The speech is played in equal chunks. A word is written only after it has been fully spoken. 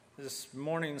This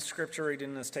morning's scripture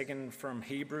reading is taken from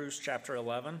Hebrews chapter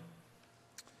 11,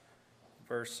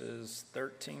 verses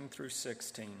 13 through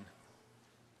 16.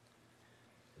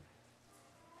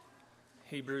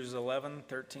 Hebrews 11,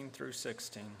 13 through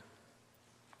 16.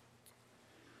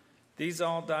 These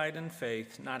all died in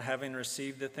faith, not having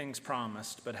received the things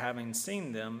promised, but having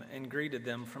seen them and greeted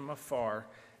them from afar,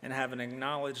 and having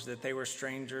acknowledged that they were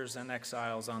strangers and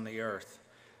exiles on the earth.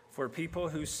 For people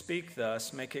who speak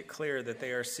thus make it clear that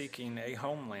they are seeking a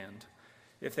homeland.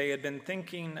 If they had been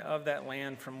thinking of that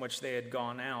land from which they had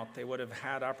gone out, they would have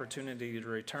had opportunity to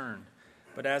return.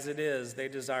 But as it is, they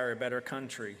desire a better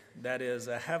country, that is,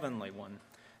 a heavenly one.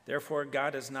 Therefore,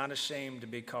 God is not ashamed to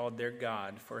be called their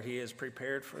God, for he has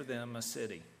prepared for them a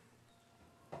city.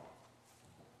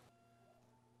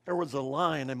 There was a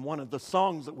line in one of the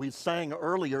songs that we sang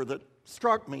earlier that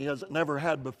struck me as it never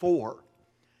had before.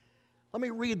 Let me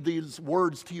read these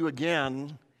words to you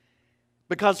again,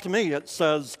 because to me it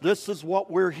says, this is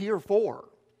what we're here for.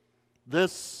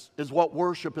 This is what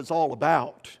worship is all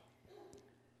about.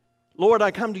 Lord,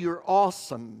 I come to your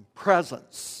awesome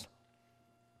presence,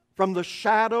 from the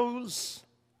shadows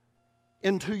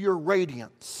into your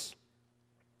radiance.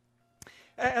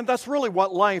 And that's really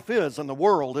what life is in the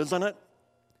world, isn't it?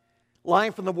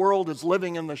 Life in the world is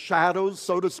living in the shadows,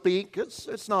 so to speak.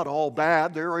 It's not all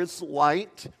bad. There is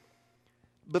light.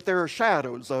 But there are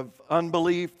shadows of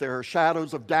unbelief, there are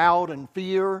shadows of doubt and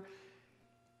fear,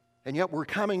 and yet we're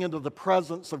coming into the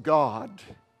presence of God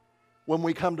when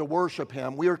we come to worship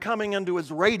Him. We are coming into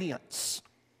His radiance.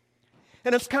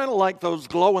 And it's kind of like those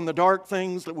glow-in-the-dark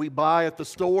things that we buy at the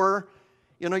store.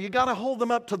 You know, you got to hold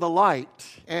them up to the light,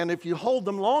 and if you hold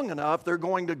them long enough, they're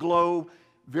going to glow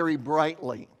very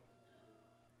brightly.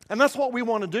 And that's what we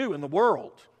want to do in the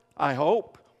world, I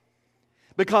hope.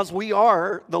 Because we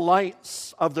are the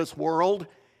lights of this world.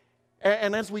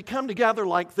 And as we come together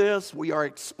like this, we are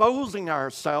exposing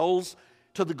ourselves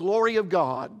to the glory of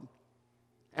God.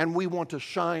 And we want to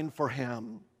shine for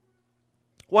Him.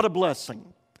 What a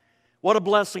blessing. What a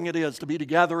blessing it is to be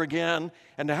together again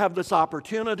and to have this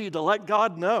opportunity to let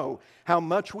God know how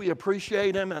much we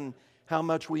appreciate Him and how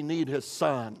much we need His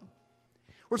Son.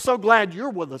 We're so glad you're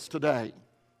with us today.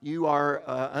 You are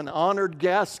an honored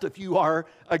guest if you are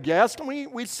a guest. And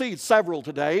we see several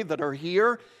today that are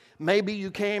here. Maybe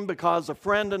you came because a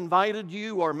friend invited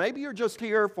you, or maybe you're just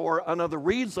here for another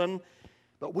reason.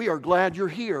 But we are glad you're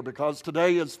here because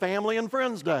today is Family and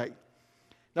Friends Day.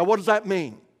 Now, what does that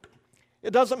mean? It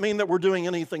doesn't mean that we're doing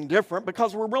anything different,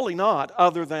 because we're really not,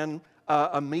 other than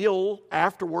a meal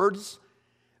afterwards.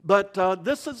 But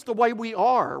this is the way we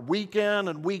are, week in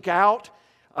and week out.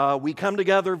 We come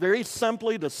together very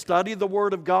simply to study the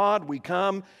Word of God. We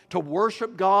come to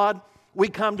worship God. We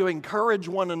come to encourage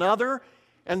one another.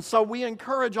 And so we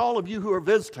encourage all of you who are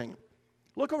visiting.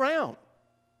 Look around.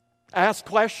 Ask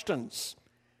questions.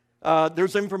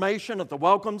 There's information at the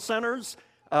welcome centers.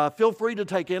 Feel free to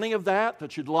take any of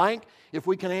that you'd like. If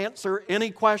we can answer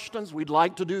any questions, we'd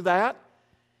like to do that.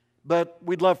 But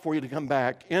we'd love for you to come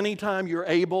back. Anytime you're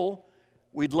able,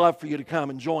 we'd love for you to come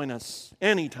and join us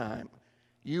anytime.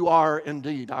 You are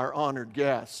indeed our honored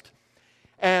guest.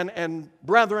 And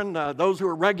brethren, those who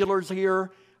are regulars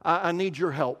here, I need your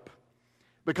help.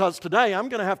 Because today I'm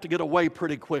going to have to get away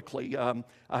pretty quickly. I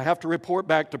have to report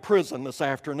back to prison this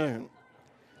afternoon.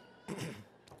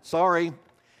 Sorry.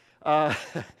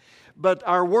 But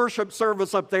our worship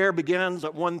service up there begins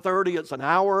at 1:30. It's an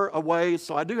hour away,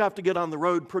 so I do have to get on the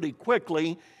road pretty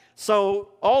quickly. So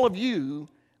all of you,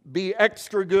 be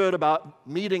extra good about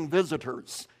meeting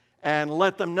visitors. And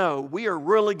let them know we are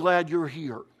really glad you're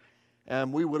here.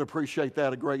 And we would appreciate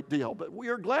that a great deal. But we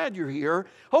are glad you're here.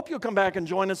 Hope you'll come back and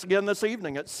join us again this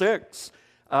evening at 6.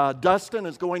 Dustin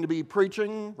is going to be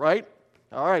preaching, right?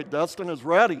 All right, Dustin is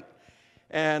ready.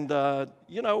 And,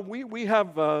 we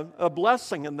have a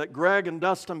blessing in that Greg and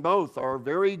Dustin both are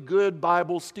very good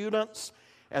Bible students.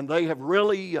 And they have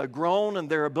really grown in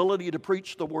their ability to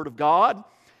preach the Word of God.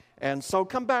 And so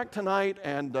come back tonight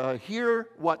and hear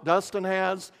what Dustin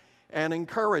has, and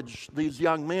encourage these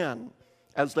young men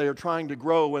as they are trying to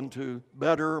grow into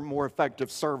better, more effective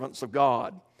servants of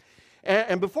God.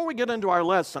 And before we get into our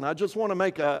lesson, I just want to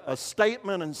make a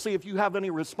statement and see if you have any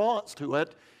response to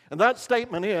it. And that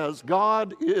statement is,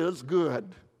 God is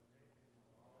good.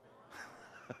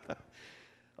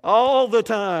 All the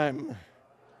time.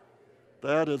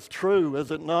 That is true,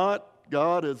 is it not?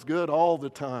 God is good all the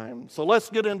time. So let's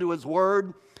get into His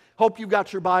Word. Hope you've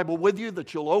got your Bible with you,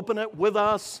 that you'll open it with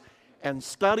us and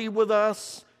study with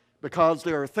us, because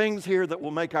there are things here that will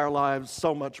make our lives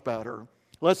so much better.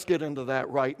 Let's get into that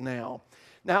right now.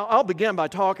 Now, I'll begin by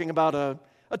talking about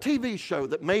A TV show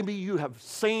that maybe you have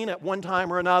seen at one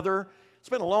time or another. It's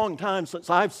been a long time since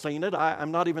I've seen it. I'm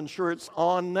not even sure it's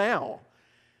on now.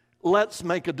 Let's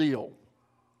Make a Deal.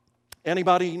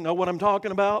 Anybody know what I'm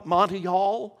talking about? Monty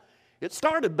Hall. It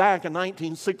started back in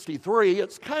 1963.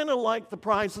 It's kind of like The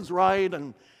Price is Right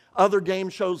and other game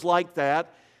shows like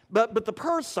that. But the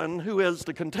person who is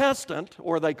the contestant,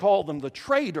 or they call them the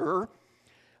trader,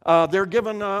 they're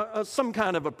given some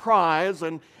kind of a prize,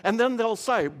 and then they'll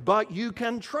say, but you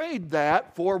can trade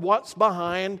that for what's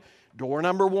behind door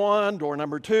number 1, door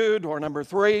number 2, door number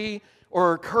 3,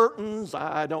 or curtains.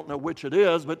 I don't know which it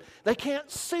is, but they can't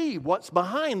see what's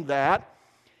behind that,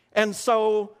 and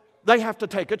so they have to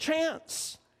take a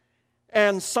chance.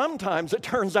 And sometimes it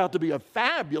turns out to be a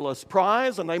fabulous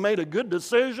prize, and they made a good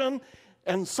decision,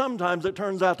 and sometimes it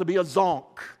turns out to be a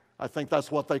zonk. I think that's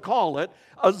what they call it,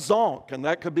 a zonk. And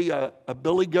that could be a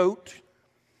billy goat,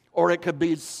 or it could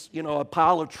be, a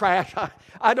pile of trash.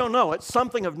 I don't know. It's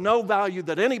something of no value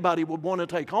that anybody would want to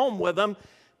take home with them,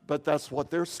 but that's what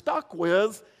they're stuck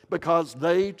with because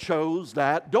they chose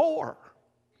that door.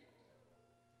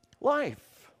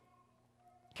 Life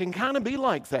can kind of be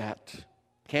like that,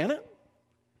 can it?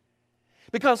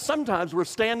 Because sometimes we're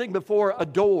standing before a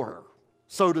door,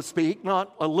 so to speak,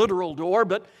 not a literal door,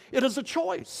 but it is a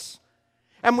choice.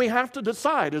 And we have to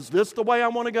decide, is this the way I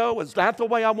want to go? Is that the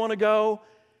way I want to go?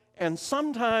 And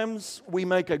sometimes we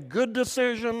make a good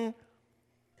decision,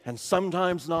 and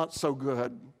sometimes not so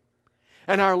good.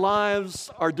 And our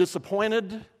lives are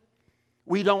disappointed.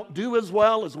 We don't do as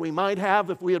well as we might have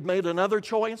if we had made another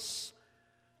choice.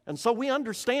 And so we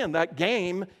understand that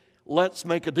game, let's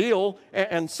make a deal,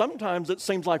 and sometimes it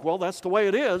seems like, well, that's the way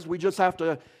it is. We just have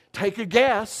to take a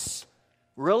guess.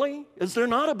 Really? Is there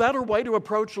not a better way to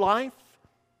approach life?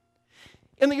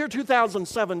 In the year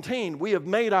 2017, we have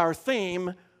made our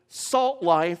theme Salt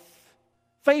Life,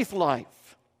 Faith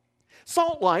Life.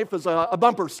 Salt Life is a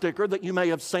bumper sticker that you may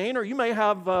have seen, or you may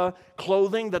have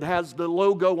clothing that has the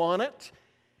logo on it.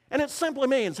 And it simply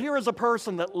means here is a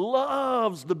person that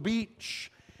loves the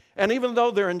beach. And even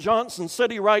though they're in Johnson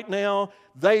City right now,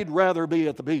 they'd rather be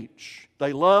at the beach.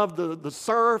 They love the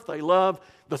surf. They love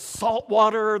the salt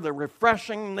water, the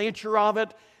refreshing nature of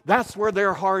it. That's where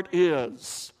their heart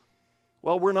is.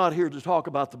 Well, we're not here to talk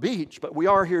about the beach, but we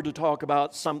are here to talk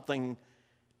about something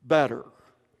better.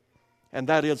 And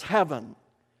that is heaven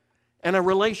and a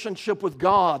relationship with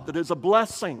God that is a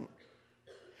blessing.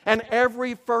 And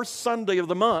every first Sunday of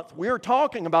the month, we're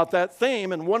talking about that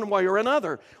theme in one way or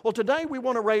another. Well, today we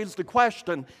want to raise the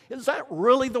question, is that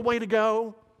really the way to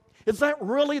go? Is that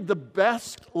really the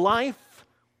best life?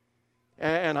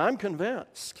 And I'm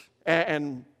convinced,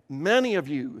 and many of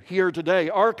you here today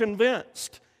are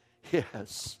convinced,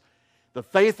 yes, the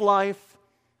faith life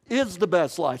is the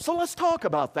best life. So let's talk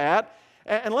about that,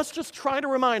 and let's just try to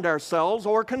remind ourselves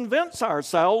or convince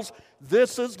ourselves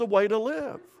this is the way to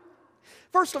live.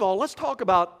 First of all, let's talk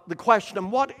about the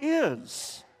question, what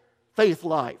is faith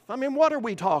life? I mean, what are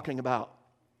we talking about?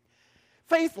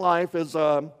 Faith life is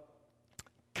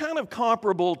kind of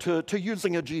comparable to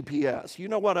using a GPS. You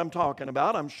know what I'm talking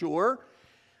about, I'm sure.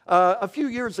 A few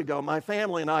years ago, my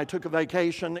family and I took a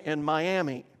vacation in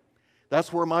Miami.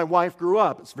 That's where my wife grew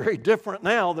up. It's very different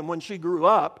now than when she grew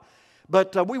up.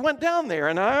 But we went down there,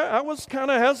 and I was kind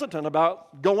of hesitant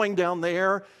about going down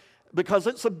there because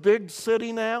it's a big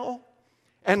city now,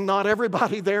 and not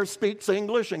everybody there speaks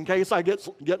English in case I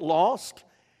get lost.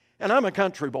 And I'm a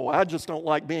country boy. I just don't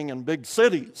like being in big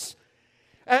cities.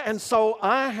 And so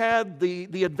I had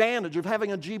the advantage of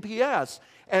having a GPS,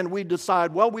 and we'd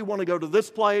decide, well, we want to go to this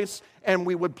place, and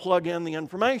we would plug in the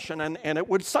information, and it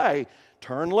would say,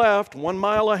 turn left 1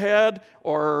 mile ahead,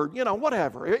 or,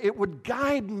 whatever. It would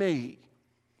guide me.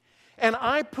 And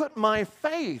I put my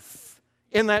faith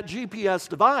in that GPS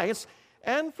device,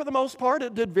 and for the most part,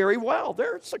 it did very well.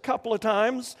 There's a couple of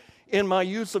times in my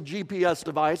use of GPS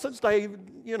devices, they've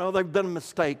been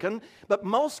mistaken, but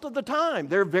most of the time,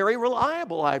 they're very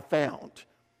reliable, I've found.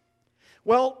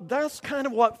 Well, that's kind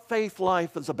of what faith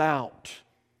life is about.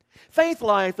 Faith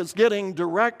life is getting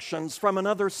directions from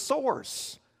another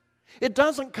source. It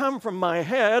doesn't come from my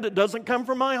head, it doesn't come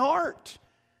from my heart.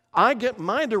 I get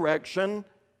my direction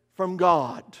from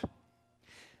God.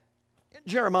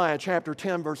 Jeremiah chapter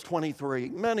 10, verse 23.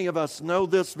 Many of us know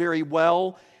this very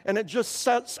well, and it just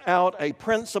sets out a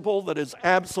principle that is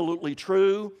absolutely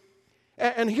true.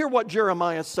 And hear what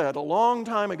Jeremiah said a long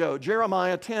time ago.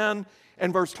 Jeremiah 10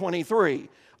 and verse 23.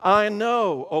 I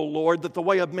know, O Lord, that the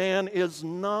way of man is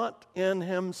not in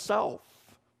himself.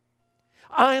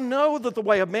 I know that the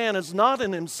way of man is not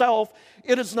in himself.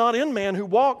 It is not in man who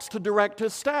walks to direct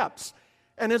his steps.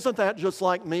 And isn't that just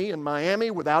like me in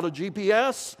Miami without a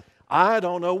GPS? I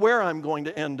don't know where I'm going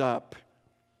to end up.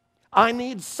 I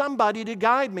need somebody to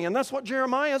guide me. And that's what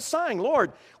Jeremiah is saying.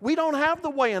 Lord, we don't have the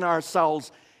way in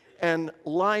ourselves. And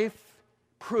life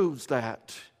proves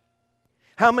that.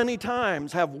 How many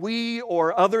times have we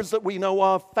or others that we know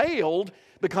of failed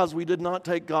because we did not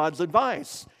take God's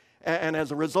advice? And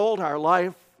as a result, our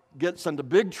life gets into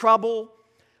big trouble.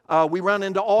 We run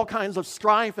into all kinds of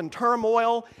strife and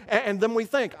turmoil. And then we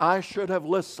think, I should have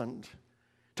listened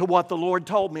to what the Lord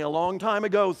told me a long time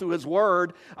ago through His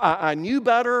Word. I knew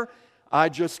better. I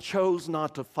just chose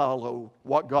not to follow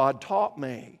what God taught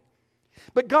me.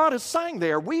 But God is saying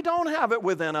there, we don't have it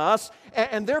within us,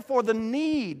 and therefore the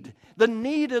need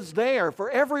is there for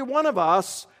every one of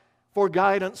us for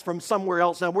guidance from somewhere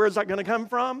else. Now, where is that going to come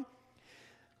from?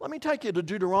 Let me take you to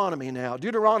Deuteronomy now.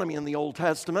 Deuteronomy in the Old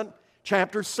Testament,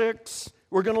 chapter 6.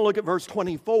 We're going to look at verse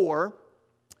 24.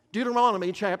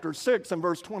 Deuteronomy chapter 6 and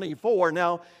verse 24.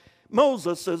 Now,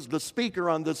 Moses is the speaker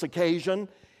on this occasion,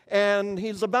 and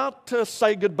he's about to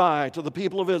say goodbye to the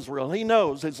people of Israel. He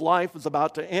knows his life is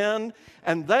about to end,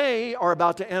 and they are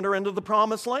about to enter into the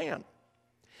promised land.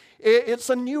 It's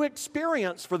a new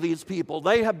experience for these people.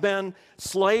 They have been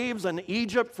slaves in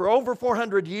Egypt for over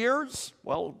 400 years.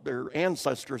 Well, their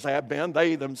ancestors have been.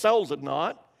 They themselves had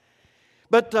not.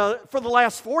 But for the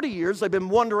last 40 years, they've been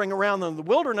wandering around in the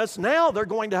wilderness. Now they're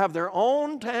going to have their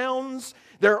own towns,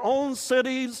 their own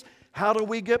cities. How do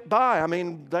we get by? I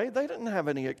mean, they didn't have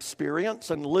any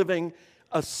experience in living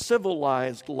a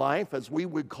civilized life, as we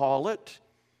would call it.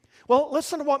 Well,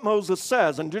 listen to what Moses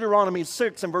says in Deuteronomy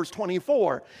 6 and verse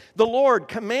 24. The Lord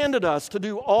commanded us to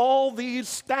do all these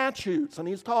statutes, and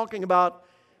he's talking about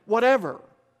whatever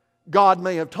God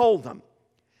may have told them.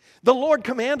 The Lord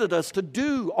commanded us to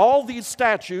do all these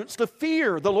statutes, to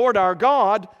fear the Lord our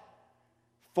God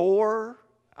for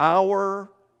our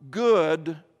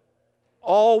good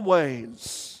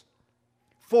always.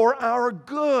 For our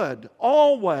good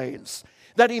always,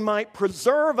 that He might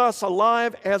preserve us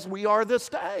alive as we are this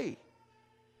day.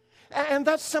 And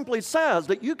that simply says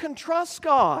that you can trust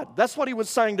God. That's what He was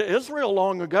saying to Israel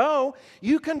long ago.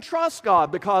 You can trust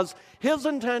God because His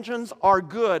intentions are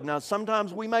good. Now,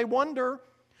 sometimes we may wonder,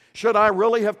 should I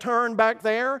really have turned back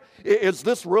there? Is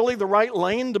this really the right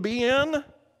lane to be in?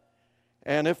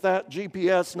 And if that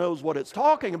GPS knows what it's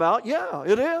talking about, yeah,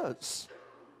 it is.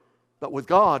 But with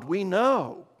God, we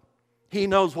know He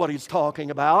knows what He's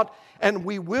talking about, and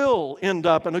we will end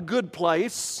up in a good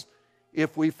place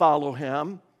if we follow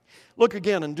Him. Look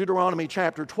again in Deuteronomy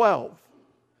chapter 12.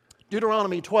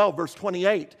 Deuteronomy 12, verse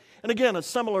 28. And again, a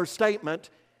similar statement.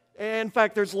 In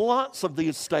fact, there's lots of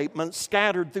these statements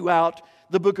scattered throughout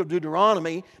the book of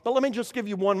Deuteronomy. But let me just give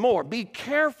you one more. Be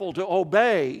careful to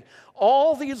obey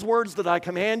all these words that I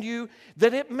command you,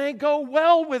 that it may go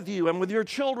well with you and with your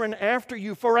children after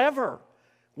you forever,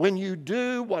 when you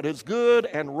do what is good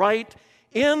and right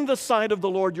in the sight of the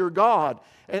Lord your God.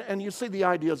 And you see, the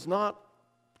idea is not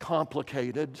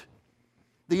complicated.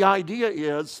 The idea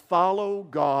is follow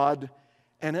God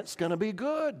and it's going to be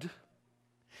good.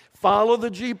 Follow the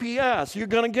GPS. You're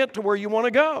going to get to where you want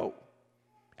to go.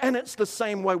 And it's the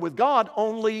same way with God,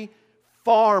 only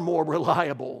far more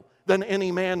reliable than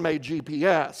any man-made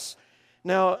GPS.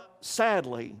 Now,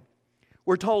 sadly,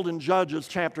 we're told in Judges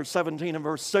chapter 17 and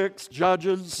verse 6,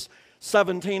 Judges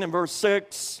 17 and verse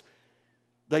 6,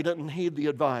 they didn't heed the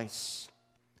advice.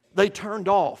 They turned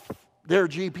off their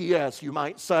GPS, you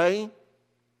might say.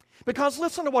 Because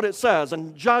listen to what it says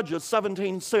in Judges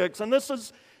 17:6, and this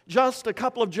is just a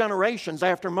couple of generations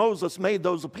after Moses made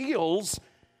those appeals.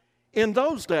 In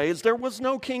those days, there was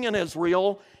no king in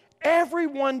Israel.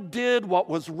 Everyone did what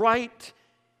was right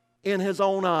in his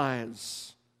own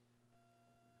eyes.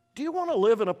 Do you want to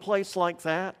live in a place like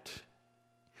that?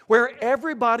 Where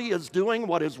everybody is doing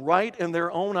what is right in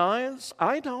their own eyes?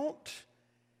 I don't.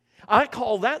 I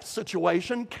call that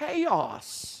situation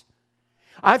chaos.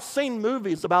 I've seen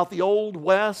movies about the Old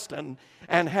West and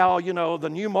how, the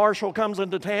new marshal comes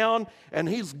into town and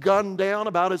he's gunned down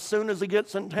about as soon as he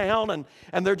gets in town,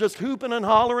 and they're just hooping and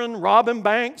hollering, robbing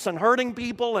banks and hurting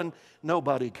people, and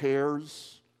nobody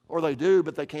cares. Or they do,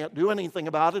 but they can't do anything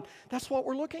about it. That's what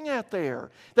we're looking at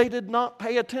there. They did not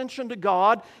pay attention to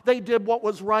God. They did what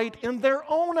was right in their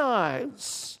own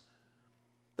eyes.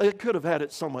 They could have had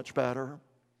it so much better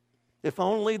if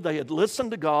only they had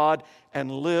listened to God and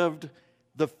lived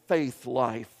the faith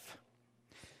life.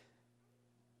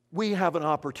 We have an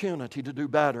opportunity to do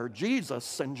better.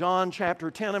 Jesus in John chapter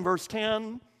 10 and verse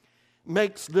 10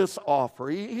 makes this offer.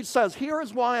 He says, here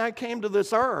is why I came to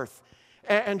this earth.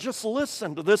 And just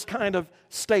listen to this kind of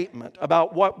statement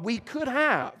about what we could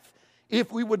have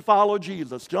if we would follow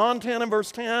Jesus. John 10 and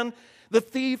verse 10, the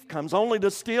thief comes only to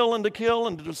steal and to kill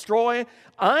and to destroy.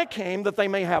 I came that they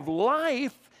may have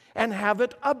life and have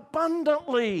it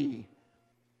abundantly.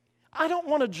 I don't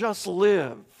want to just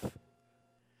live.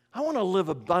 I want to live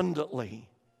abundantly.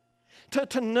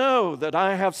 To know that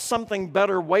I have something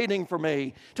better waiting for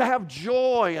me, to have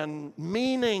joy and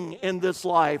meaning in this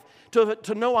life,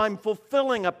 to know I'm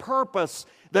fulfilling a purpose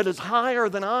that is higher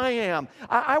than I am.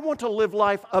 I want to live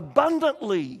life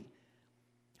abundantly.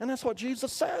 And that's what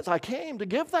Jesus says. I came to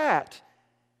give that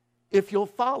if you'll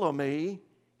follow me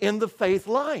in the faith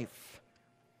life.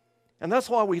 And that's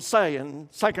why we say in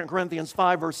 2 Corinthians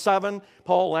 5 verse 7,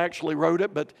 Paul actually wrote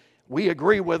it, but we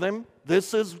agree with him.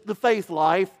 This is the faith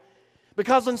life.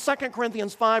 Because in 2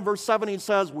 Corinthians 5 verse 7 he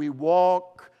says, we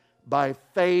walk by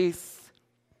faith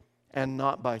and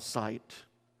not by sight.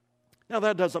 Now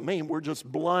that doesn't mean we're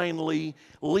just blindly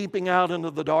leaping out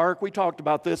into the dark. We talked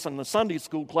about this in the Sunday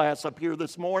school class up here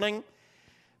this morning.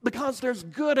 Because there's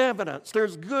good evidence,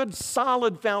 there's good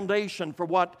solid foundation for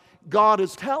what God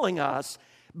is telling us.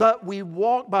 But we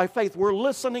walk by faith. We're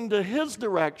listening to His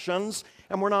directions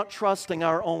and we're not trusting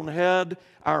our own head,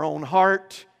 our own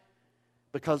heart,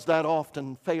 because that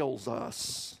often fails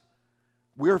us.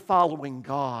 We're following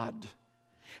God.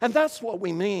 And that's what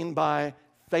we mean by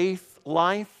faith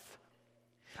life.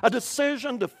 A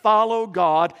decision to follow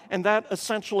God, and that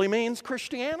essentially means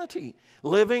Christianity.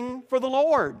 Living for the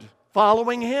Lord,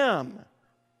 following Him.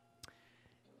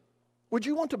 Would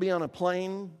you want to be on a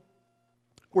plane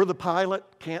where the pilot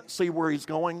can't see where he's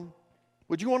going?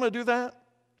 Would you want to do that?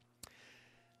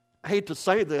 I hate to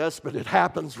say this, but it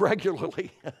happens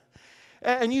regularly.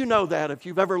 And you know that if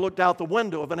you've ever looked out the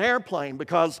window of an airplane,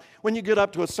 because when you get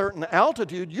up to a certain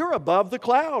altitude, you're above the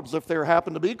clouds, if there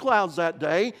happen to be clouds that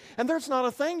day, and there's not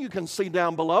a thing you can see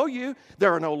down below you.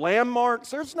 There are no landmarks.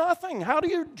 There's nothing. How do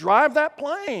you drive that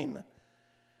plane?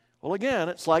 Well, again,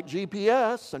 it's like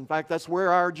GPS. In fact, that's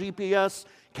where our GPS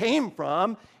came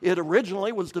from. It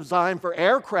originally was designed for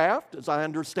aircraft, as I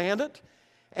understand it.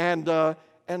 And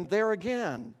there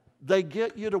again, they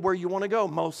get you to where you want to go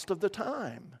most of the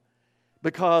time,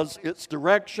 because it's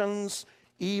directions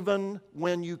even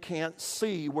when you can't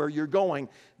see where you're going.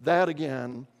 That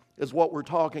again is what we're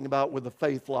talking about with the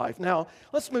faith life. Now,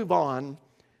 let's move on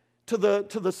to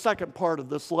the second part of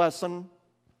this lesson,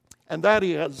 and that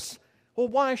is, well,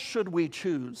 why should we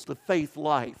choose the faith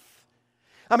life?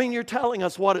 I mean, you're telling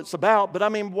us what it's about, but I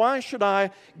mean, why should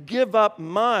I give up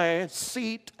my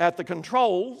seat at the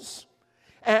controls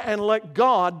and let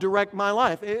God direct my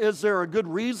life? Is there a good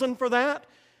reason for that?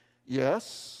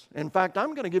 Yes. In fact,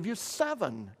 I'm going to give you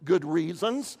 7 good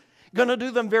reasons. Going to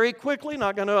do them very quickly,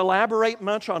 not going to elaborate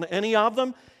much on any of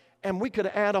them, and we could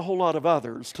add a whole lot of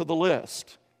others to the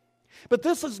list. But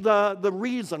this is the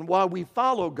reason why we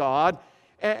follow God,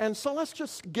 and so let's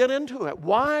just get into it.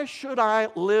 Why should I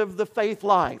live the faith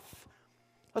life?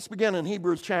 Let's begin in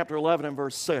Hebrews chapter 11 and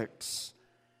verse 6.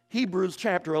 Hebrews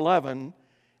chapter 11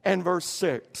 and verse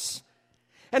 6.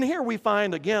 And here we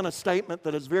find again a statement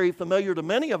that is very familiar to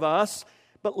many of us,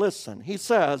 but listen, he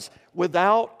says,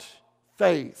 without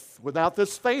faith, without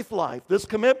this faith life, this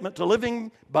commitment to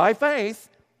living by faith,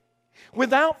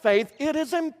 without faith, it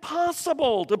is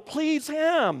impossible to please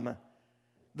Him.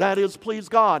 That is, please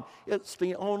God. It's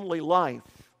the only life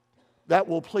that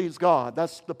will please God.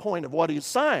 That's the point of what he's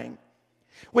saying.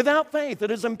 Without faith,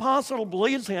 it is impossible to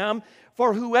please Him,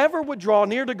 for whoever would draw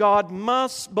near to God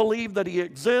must believe that He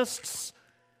exists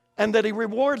and that He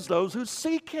rewards those who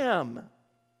seek Him.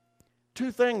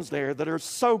 2 things there that are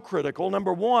so critical.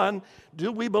 Number 1,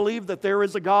 do we believe that there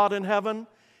is a God in heaven?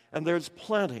 And there's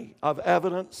plenty of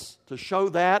evidence to show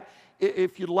that.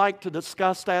 If you'd like to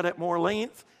discuss that at more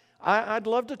length, I'd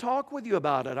love to talk with you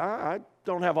about it. I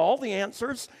don't have all the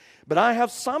answers, but I have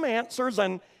some answers,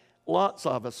 and lots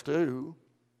of us do.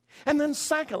 And then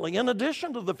secondly, in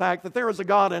addition to the fact that there is a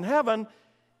God in heaven,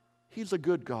 He's a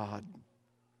good God.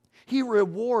 He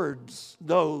rewards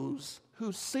those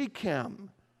who seek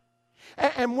Him.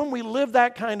 And when we live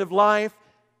that kind of life,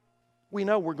 we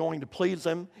know we're going to please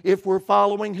Him. If we're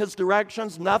following His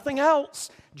directions, nothing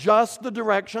else, just the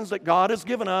directions that God has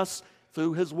given us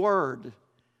through His Word.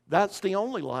 That's the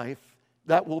only life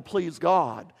that will please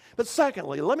God. But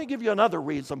secondly, let me give you another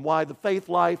reason why the faith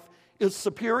life is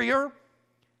superior,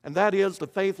 and that is the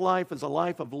faith life is a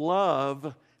life of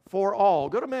love for all.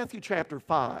 Go to Matthew chapter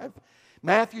 5.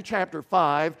 Matthew chapter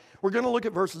 5, we're going to look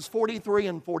at verses 43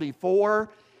 and 44,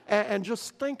 and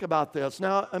just think about this.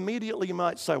 Now, immediately you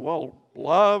might say, well,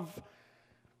 love,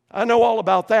 I know all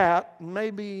about that.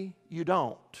 Maybe you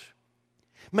don't.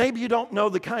 Maybe you don't know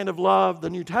the kind of love the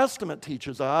New Testament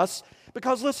teaches us,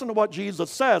 Because listen to what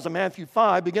Jesus says in Matthew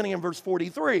 5, beginning in verse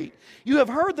 43. You have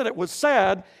heard that it was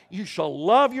said, you shall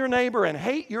love your neighbor and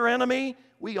hate your enemy.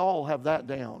 We all have that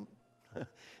down.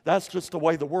 That's just the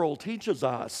way the world teaches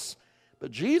us.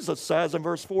 But Jesus says in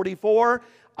verse 44,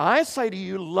 I say to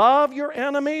you, love your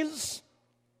enemies,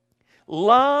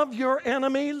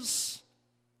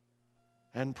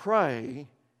 and pray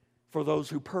for those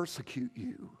who persecute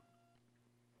you.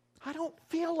 I don't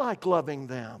feel like loving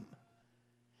them.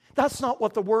 That's not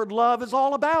what the word love is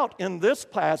all about in this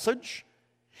passage.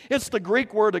 It's the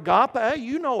Greek word agape.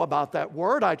 You know about that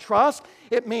word, I trust.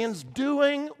 It means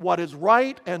doing what is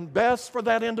right and best for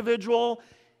that individual,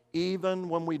 even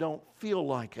when we don't feel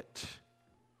like it.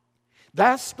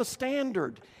 That's the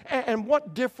standard. And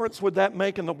what difference would that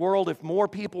make in the world if more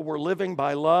people were living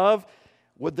by love?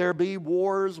 Would there be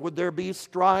wars? Would there be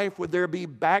strife? Would there be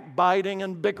backbiting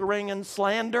and bickering and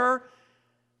slander?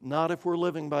 Not if we're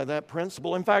living by that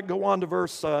principle. In fact, go on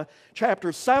to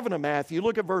chapter 7 of Matthew.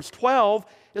 Look at verse 12.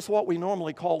 It's what we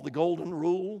normally call the golden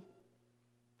rule.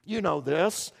 You know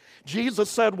this. Jesus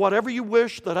said, whatever you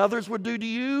wish that others would do to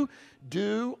you,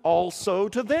 do also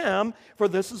to them, for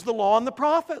this is the law and the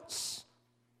prophets.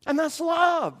 And that's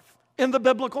love in the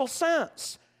biblical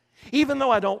sense. Even though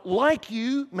I don't like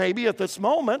you, maybe at this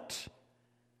moment,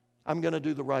 I'm going to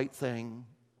do the right thing.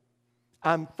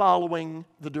 I'm following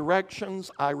the directions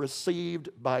I received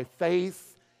by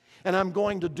faith, and I'm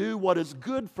going to do what is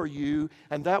good for you,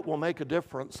 and that will make a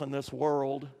difference in this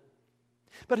world.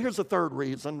 But here's a third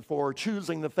reason for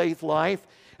choosing the faith life,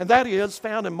 and that is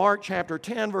found in Mark chapter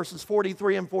 10, verses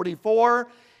 43 and 44.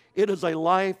 It is a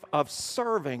life of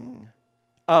serving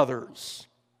others.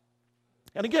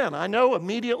 And again, I know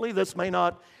immediately this may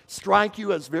not strike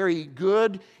you as very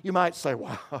good. You might say,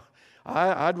 well,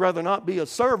 I'd rather not be a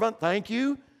servant, thank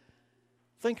you.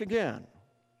 Think again.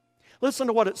 Listen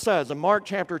to what it says in Mark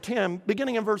chapter 10,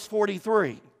 beginning in verse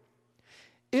 43.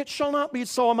 It shall not be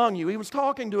so among you. He was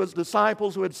talking to his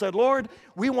disciples who had said, Lord,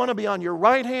 we want to be on your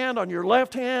right hand, on your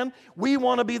left hand. We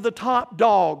want to be the top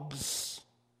dogs.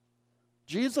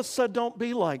 Jesus said, don't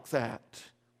be like that.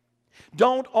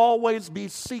 Don't always be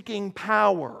seeking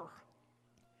power.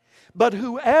 But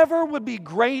whoever would be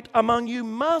great among you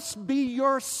must be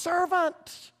your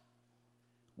servant.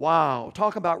 Wow,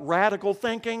 talk about radical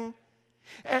thinking.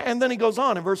 And then he goes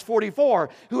on in verse 44,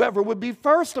 whoever would be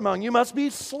first among you must be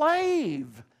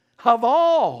slave of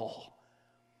all.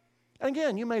 And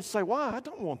again, you may say, well, I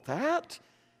don't want that.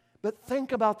 But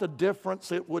think about the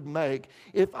difference it would make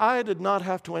if I did not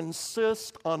have to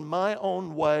insist on my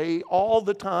own way all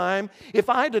the time,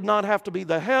 if I did not have to be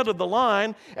the head of the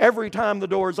line every time the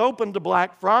doors opened to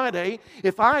Black Friday,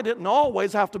 if I didn't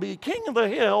always have to be king of the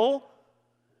hill,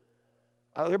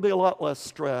 there'd be a lot less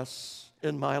stress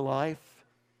in my life,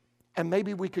 and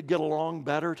maybe we could get along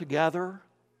better together.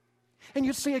 And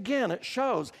you see, again, it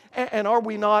shows. And are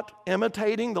we not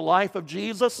imitating the life of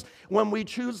Jesus when we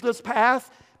choose this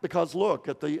path? Because look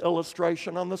at the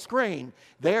illustration on the screen.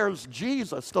 There's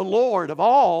Jesus, the Lord of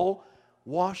all,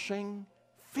 washing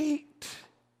feet.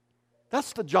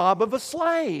 That's the job of a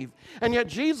slave. And yet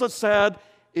Jesus said,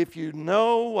 if you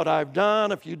know what I've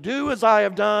done, if you do as I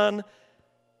have done,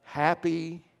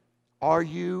 happy are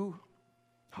you?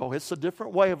 Oh, it's a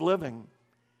different way of living.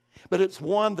 But it's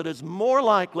one that is more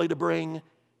likely to bring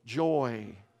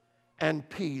joy and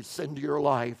peace into your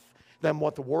life than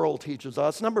what the world teaches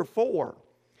us. Number 4.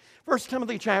 1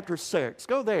 Timothy chapter 6.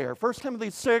 Go there. 1 Timothy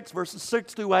 6, verses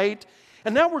 6 through 8.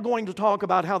 And now we're going to talk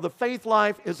about how the faith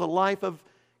life is a life of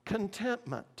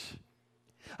contentment.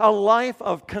 A life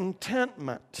of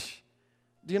contentment.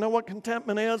 Do you know what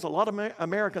contentment is? A lot of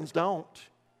Americans don't.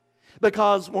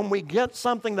 Because when we get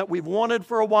something that we've wanted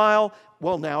for a while,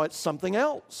 well, now it's something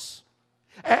else.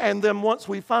 And then once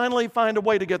we finally find a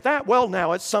way to get that, well,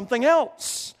 now it's something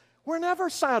else. We're never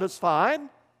satisfied.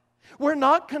 We're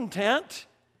not content.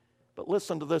 But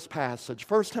listen to this passage,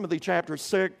 1 Timothy chapter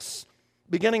 6,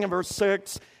 beginning in verse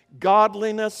 6,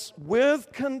 godliness with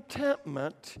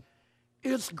contentment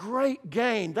is great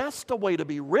gain. That's the way to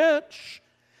be rich.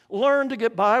 Learn to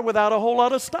get by without a whole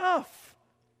lot of stuff.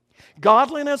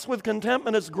 Godliness with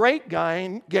contentment is great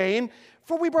gain,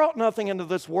 for we brought nothing into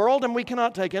this world, and we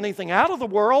cannot take anything out of the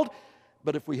world.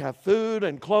 But if we have food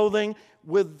and clothing,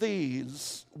 with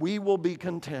these we will be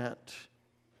content.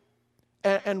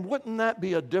 And wouldn't that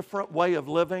be a different way of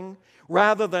living?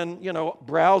 Rather than,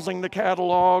 browsing the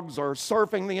catalogs or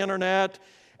surfing the internet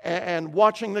and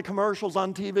watching the commercials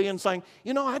on TV and saying,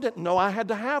 I didn't know I had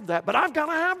to have that, but I've got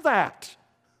to have that.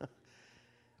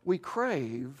 We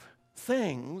crave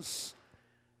things,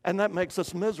 and that makes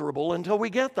us miserable until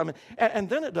we get them. And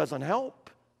then it doesn't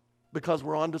help because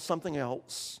we're on to something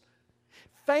else.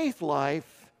 Faith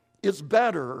life is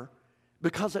better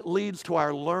because it leads to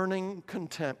our learning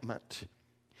contentment.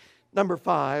 Number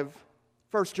 5,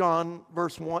 1 John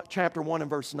chapter 1 and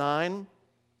verse 9.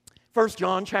 1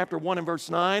 John chapter 1 and verse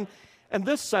 9. And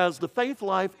this says the faith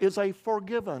life is a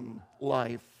forgiven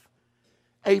life.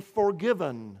 A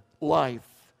forgiven life.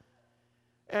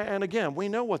 And again, we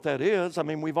know what that is. I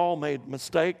mean, we've all made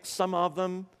mistakes, some of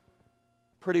them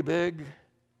pretty big.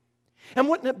 And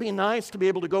wouldn't it be nice to be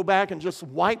able to go back and just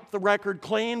wipe the record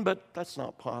clean? But that's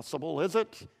not possible, is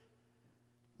it?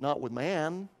 Not with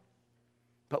man,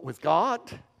 but with God.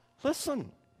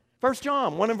 Listen, 1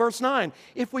 John 1 and verse 9.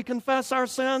 If we confess our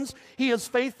sins, He is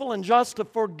faithful and just to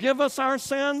forgive us our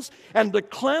sins and to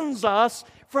cleanse us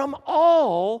from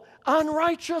all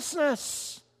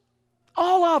unrighteousness.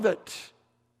 All of it.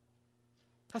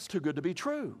 That's too good to be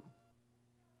true.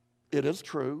 It is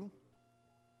true.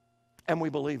 And we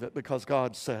believe it because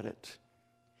God said it.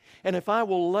 And if I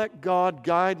will let God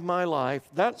guide my life,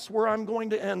 that's where I'm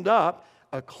going to end up.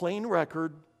 A clean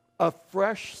record, a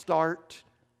fresh start,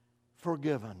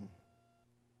 forgiven.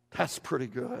 That's pretty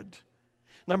good.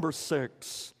 Number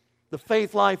 6, the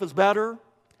faith life is better.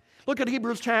 Look at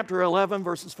Hebrews chapter 11,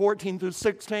 verses 14 through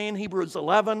 16. Hebrews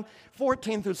 11,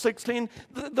 14 through 16.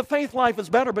 The faith life is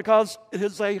better because it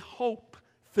is a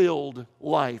hope-filled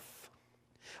life.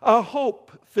 A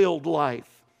hope-filled life.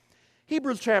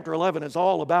 Hebrews chapter 11 is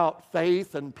all about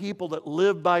faith and people that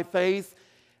live by faith.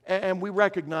 And we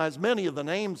recognize many of the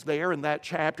names there in that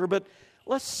chapter. But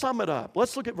let's sum it up.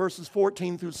 Let's look at verses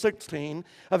 14 through 16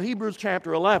 of Hebrews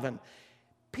chapter 11.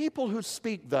 People who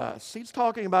speak thus. He's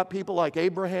talking about people like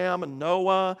Abraham and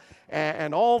Noah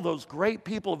and all those great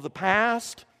people of the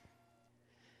past.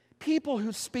 People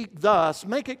who speak thus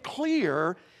make it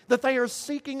clear that they are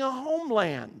seeking a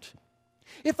homeland.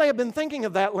 If they had been thinking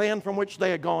of that land from which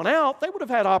they had gone out, they would have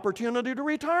had opportunity to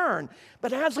return.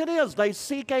 But as it is, they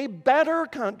seek a better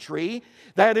country,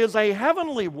 that is a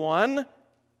heavenly one.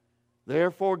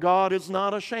 Therefore, God is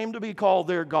not ashamed to be called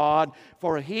their God,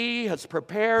 for He has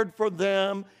prepared for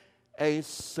them a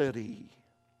city.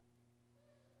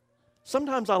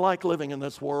 Sometimes I like living in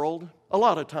this world. A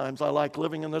lot of times I like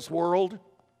living in this world.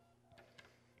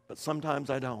 But sometimes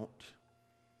I don't.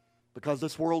 Because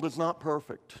this world is not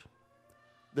perfect.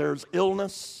 There's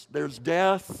illness, there's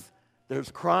death,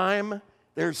 there's crime,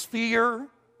 there's fear,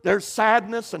 there's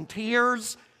sadness and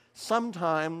tears.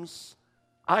 Sometimes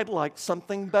I'd like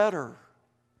something better.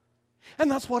 And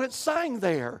that's what it's saying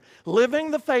there.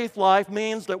 Living the faith life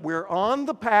means that we're on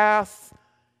the path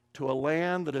to a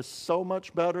land that is so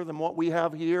much better than what we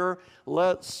have here.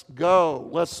 Let's go.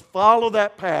 Let's follow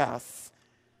that path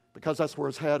because that's where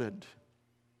it's headed.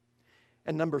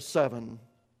 And number 7,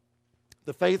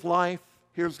 the faith life.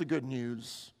 Here's the good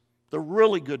news. The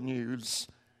really good news,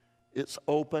 it's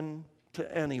open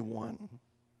to anyone.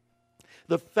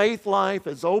 The faith life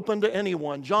is open to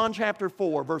anyone. John chapter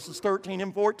 4, verses 13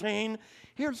 and 14.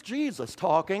 Here's Jesus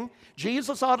talking.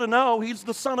 Jesus ought to know He's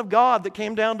the Son of God that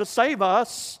came down to save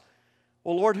us.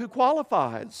 Well, Lord, who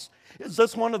qualifies? Is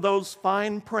this one of those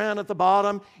fine print at the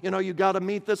bottom? You've got to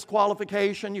meet this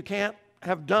qualification. You can't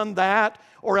have done that,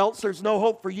 or else there's no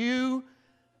hope for you.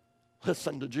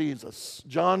 Listen to Jesus.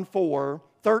 John 4,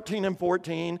 13 and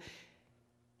 14.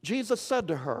 Jesus said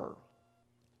to her,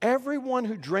 everyone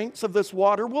who drinks of this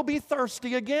water will be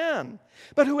thirsty again.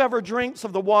 But whoever drinks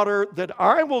of the water that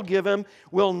I will give him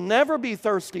will never be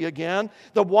thirsty again.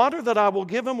 The water that I will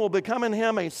give him will become in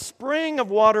him a spring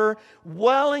of water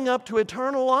welling up to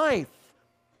eternal life.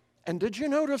 And did you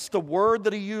notice the word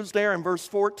that he used there in verse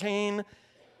 14?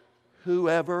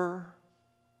 Whoever.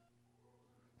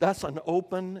 That's an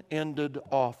open-ended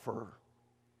offer.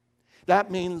 That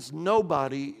means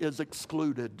nobody is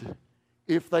excluded.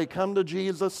 If they come to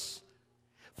Jesus,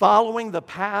 following the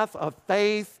path of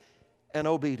faith and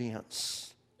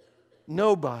obedience,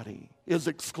 nobody is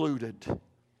excluded.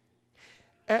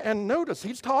 And notice,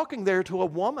 he's talking there to a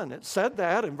woman. It said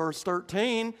that in verse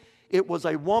 13. It was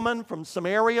a woman from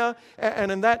Samaria.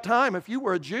 And in that time, if you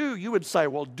were a Jew, you would say,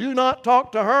 well, do not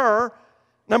talk to her.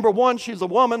 Number 1, she's a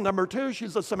woman. Number 2,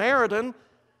 she's a Samaritan.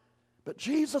 But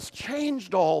Jesus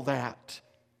changed all that.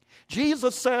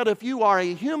 Jesus said, if you are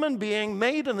a human being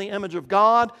made in the image of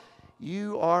God,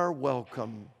 you are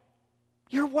welcome.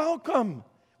 You're welcome.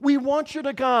 We want you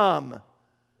to come.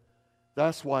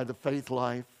 That's why the faith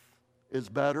life is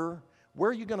better.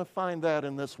 Where are you going to find that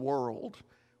in this world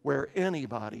where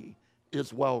anybody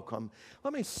is welcome?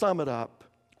 Let me sum it up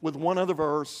with one other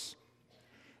verse.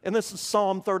 And this is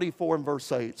Psalm 34 and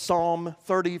verse 8. Psalm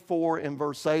 34 and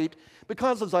verse 8.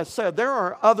 Because, as I said, there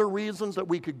are other reasons that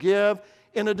we could give.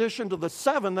 in addition to the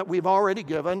 7 that we've already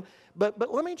given.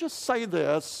 But let me just say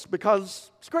this,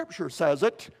 because Scripture says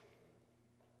it.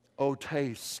 Oh,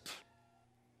 taste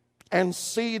and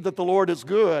see that the Lord is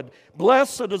good.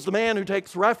 Blessed is the man who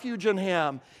takes refuge in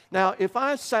Him. Now, if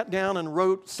I sat down and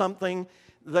wrote something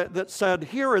that said,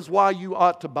 here is why you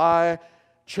ought to buy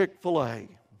Chick-fil-A,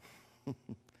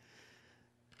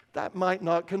 that might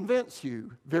not convince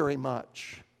you very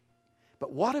much.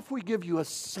 But what if we give you a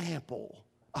sample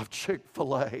of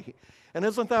Chick-fil-A? And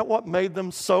isn't that what made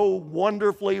them so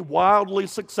wonderfully, wildly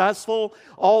successful?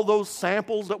 All those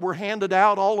samples that were handed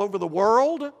out all over the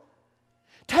world?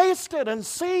 Taste it and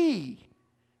see.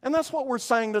 And that's what we're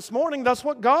saying this morning. That's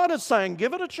what God is saying.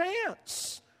 Give it a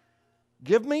chance.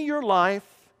 Give me your life,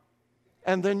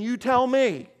 and then you tell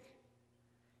me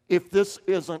if this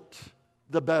isn't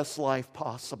the best life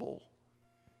possible.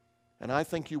 And I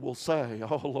think you will say,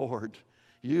 oh Lord,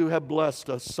 you have blessed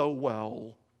us so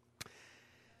well.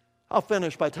 I'll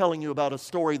finish by telling you about a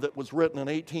story that was written in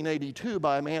 1882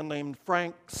 by a man named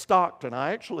Frank Stockton.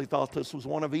 I actually thought this was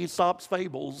one of Aesop's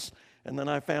fables, and then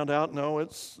I found out, no,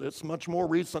 it's much more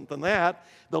recent than that.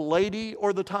 The Lady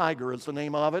or the Tiger is the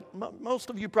name of it.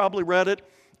 Most of you probably read it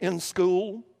in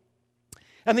school.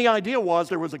 And the idea was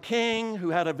there was a king who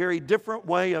had a very different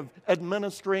way of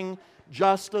administering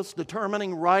justice,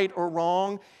 determining right or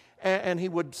wrong, and he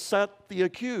would set the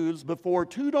accused before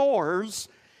 2 doors.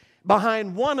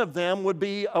 Behind one of them would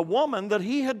be a woman that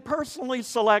he had personally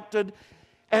selected,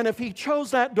 and if he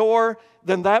chose that door,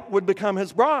 then that would become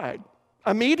his bride.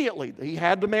 Immediately, he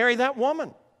had to marry that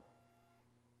woman.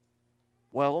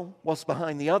 Well, what's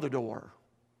behind the other door?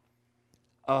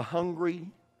 A hungry,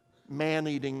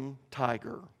 man-eating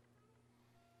tiger.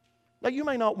 Now, you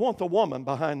may not want the woman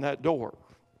behind that door,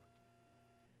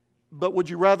 but would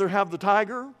you rather have the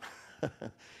tiger?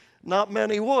 Not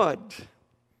many would.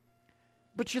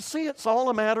 But you see, it's all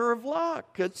a matter of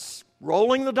luck. It's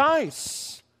rolling the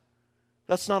dice.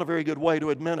 That's not a very good way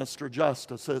to administer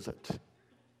justice, is it?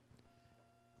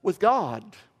 With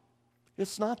God,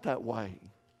 it's not that way.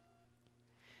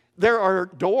 There are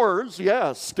doors,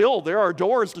 yes, still there are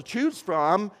doors to choose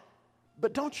from,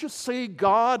 but don't you see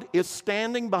God is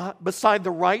standing beside the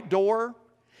right door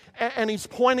and He's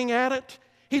pointing at it?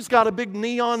 He's got a big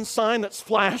neon sign that's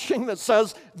flashing that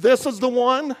says, this is the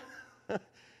one.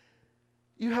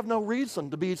 You have no reason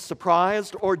to be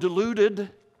surprised or deluded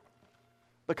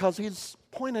because He's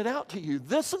pointed out to you,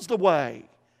 this is the way.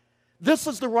 This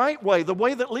is the right way, the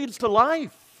way that leads to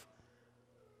life.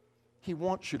 He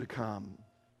wants you to come.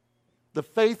 The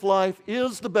faith life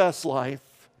is the best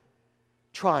life.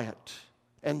 Try it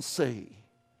and see.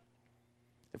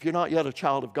 If you're not yet a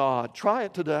child of God, try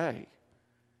it today.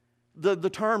 The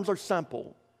terms are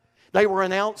simple. They were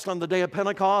announced on the day of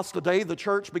Pentecost, the day the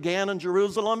church began in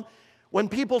Jerusalem, when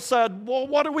people said, well,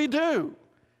 what do we do?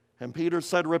 And Peter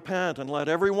said, repent and let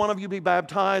every one of you be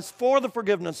baptized for the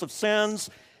forgiveness of sins,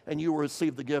 and you will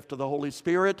receive the gift of the Holy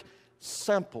Spirit.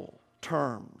 Simple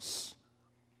terms.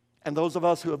 And those of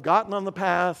us who have gotten on the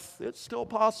path, it's still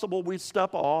possible we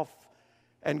step off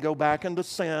and go back into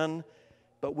sin,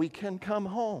 but we can come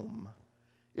home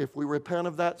if we repent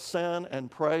of that sin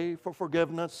and pray for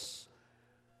forgiveness.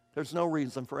 There's no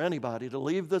reason for anybody to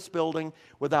leave this building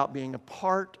without being a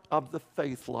part of the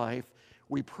faith life.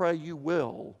 We pray you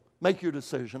will make your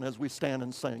decision as we stand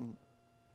and sing.